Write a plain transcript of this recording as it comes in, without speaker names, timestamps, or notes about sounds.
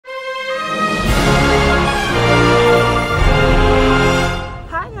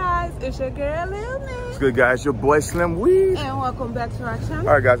good, guys? Your boy Slim Weed. And welcome back to our channel.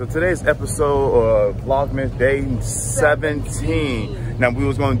 All right, guys, so today's episode of Vlogmas Day 17. Now, we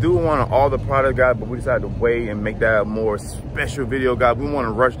was going to do one on all the products, guys, but we decided to wait and make that a more special video, guys. We want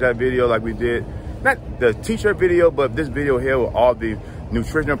to rush that video like we did, not the t-shirt video, but this video here with all the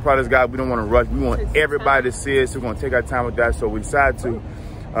nutritional products, guys. We don't want to rush. We want everybody to see it, so we're going to take our time with that. So we decided to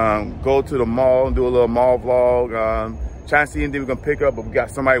go to the mall and do a little mall vlog. Trying to see anything we can pick up, but we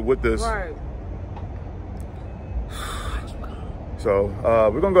got somebody with us. Right. So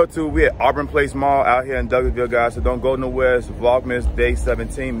we're at Arbor Place Mall out here in Douglasville, guys. So don't go nowhere. It's Vlogmas Day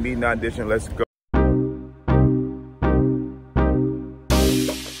 17, Midnight Edition. Let's go.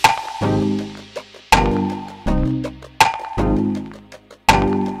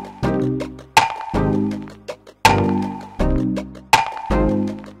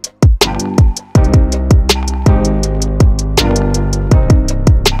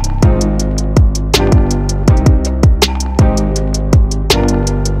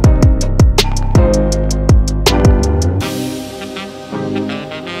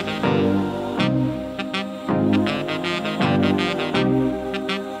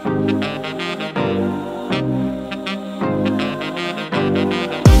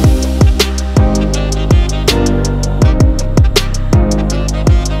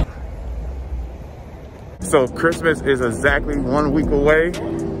 So Christmas is exactly 1 week away,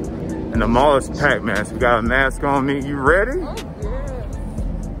 and the mall is packed, man. So we got a mask on me. You ready? Oh,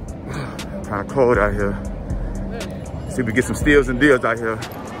 yeah. Kind of cold out here. See if we get some steals and deals out here.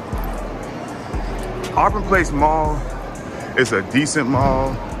 Arbor Place Mall is a decent mall,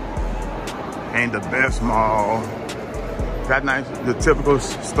 ain't the best mall. Got nice, the typical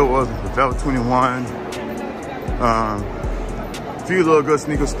stores, the Velvet 21, a few little good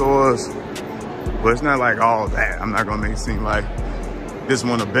sneaker stores. But it's not like all that. I'm not gonna make it seem like this is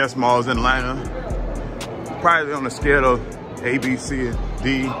one of the best malls in Atlanta. Probably on a scale of A, B, C, and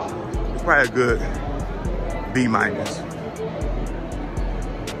D, it's probably a good B-.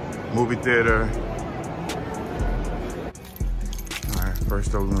 Movie theater. All right,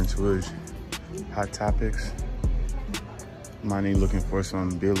 first up we went to is Hot Topics. Money looking for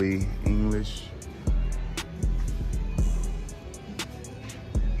some Billie English.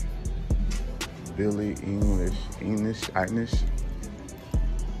 Billie English.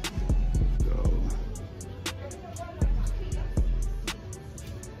 So.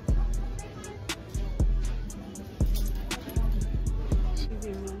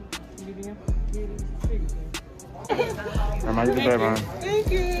 I might get the bad one.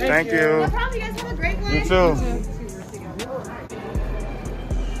 Thank you. Thank you. No problem. You guys have a great one. You too.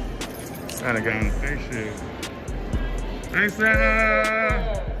 Santa got on the face shit. Thanks,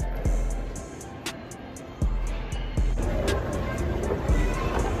 Santa.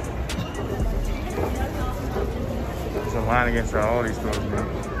 There's a line against all these stores, man.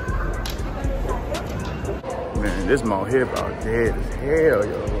 Man, this mall here about dead as hell,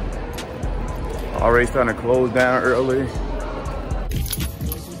 yo. Already starting to close down early.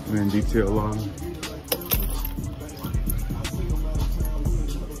 Man, detail law.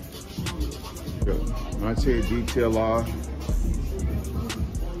 Yo, when I tell you detail law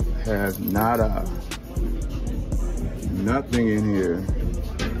has nothing in here.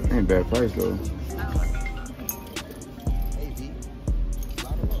 Ain't bad price though.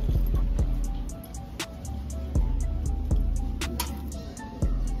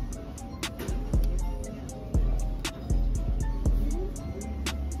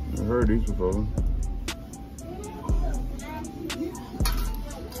 I've heard these before.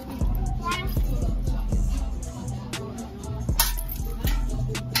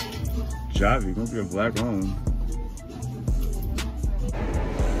 Javi, gonna be a black home.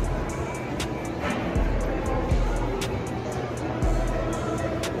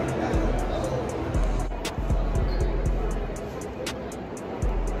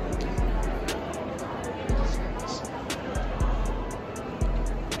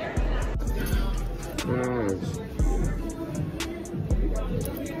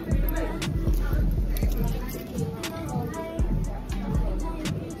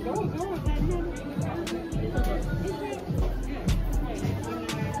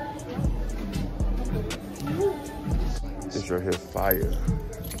 This right here, fire.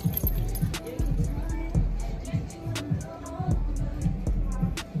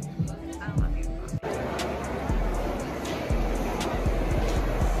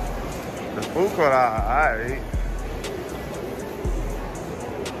 The food court, I ate.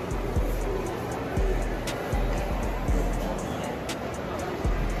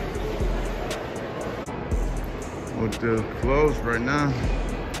 Hotel's closed right now.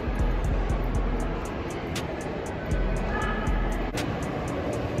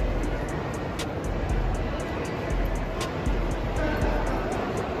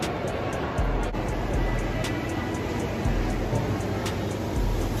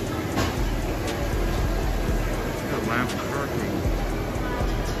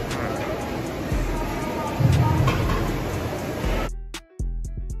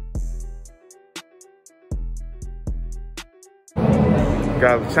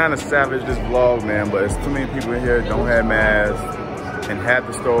 Guys, I'm trying to savage this vlog, man, but it's too many people in here that don't have masks. And half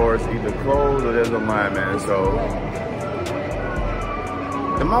the stores either closed or there's a line, man. So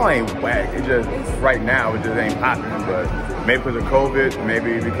the mall ain't whack. It just, right now, it just ain't popping. But maybe because of COVID,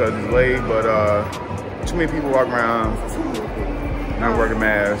 maybe because it's late. But too many people walk around not wearing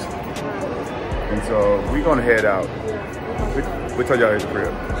masks. And so we gonna head out. We'll tell y'all his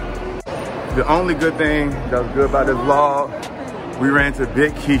crib. The only good thing that was good about this vlog, we ran to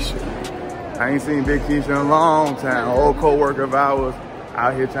Big Keisha. I ain't seen Big Keisha in a long time. Old co-worker of ours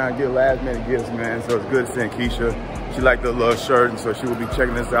out here trying to get last minute gifts, man. So it's good seeing Keisha. She liked the little shirt, and so she will be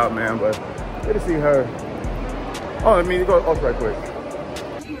checking this out, man. But good to see her. Oh, let me go off right quick.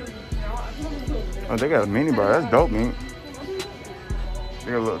 Oh, they got a mini bar. That's dope, man.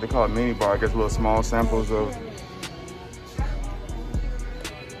 They call it mini bar. I guess little small samples of.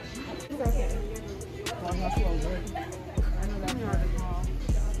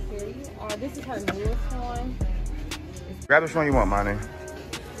 This is her newest one. Grab which one you want, Monty.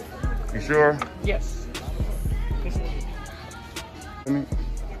 You sure? Yes. This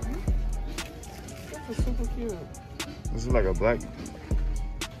is super cute. is like a black.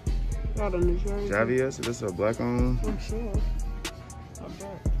 Out of New Jersey. Javier, so this is a black one. I'm sure. I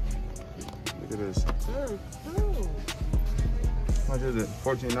bet. Look at this. Very cool. How much is it?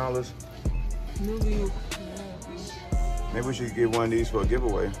 $14. Maybe. Maybe we should get one of these for a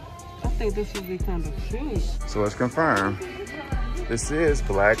giveaway. I think this would be kind of cute. So it's confirmed. This is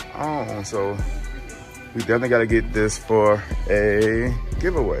black owned, so we definitely got to get this for a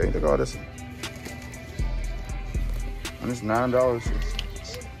giveaway. Look at all this. And it's $9.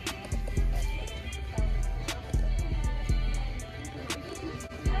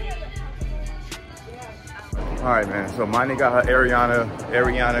 All right, man. So Monty got her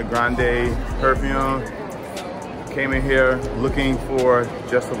Ariana Grande perfume. Came in here looking for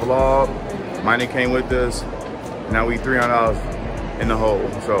just a vlog. Monty came with us. Now we $300 in the hole.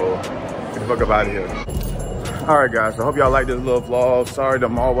 So get the fuck up out of here. All right, guys. So I hope y'all like this little vlog. Sorry the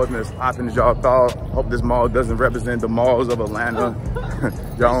mall wasn't as popping as y'all thought. Hope this mall doesn't represent the malls of Atlanta.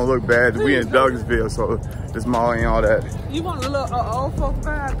 Y'all don't look bad. We in Douglasville, so this mall ain't all that. You want a little old folk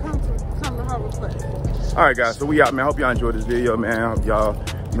vibe? Come to Arbor Place. All right, guys. So we out, man. Hope y'all enjoyed this video, man. Hope y'all,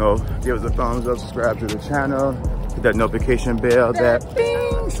 give us a thumbs up, subscribe to the channel. Hit that notification bell, that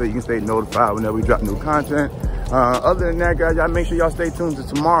bing, so you can stay notified whenever we drop new content. Other than that, guys, y'all make sure y'all stay tuned to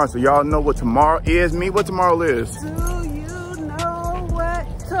tomorrow so y'all know what tomorrow is. What tomorrow is? Do you know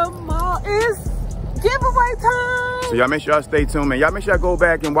what tomorrow is? Giveaway time. So y'all make sure y'all stay tuned, man. Y'all make sure y'all go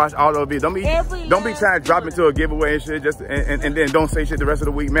back and watch all of it. Don't be trying to drop into a giveaway and shit, and then don't say shit the rest of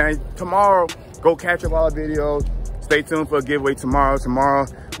the week, man. Tomorrow, go catch up all the videos. Stay tuned for a giveaway tomorrow. Tomorrow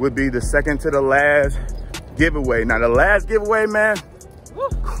will be the second to the last giveaway. Now the last giveaway, man,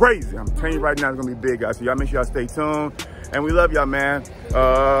 crazy. I'm telling you right now, it's gonna be big, guys. So y'all make sure y'all stay tuned, and we love y'all, man.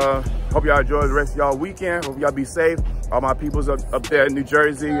 Hope y'all enjoy the rest of y'all weekend. Hope y'all be safe. All my peoples up there in New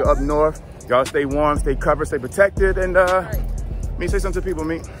Jersey, up north, y'all stay warm, stay covered, stay protected, and me say something to people,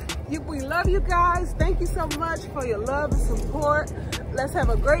 me. We love you guys. Thank you so much for your love and support. Let's have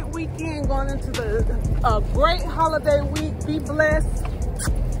a great weekend going into a great holiday week. Be blessed.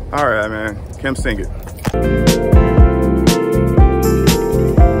 All right, man. Kim, sing it.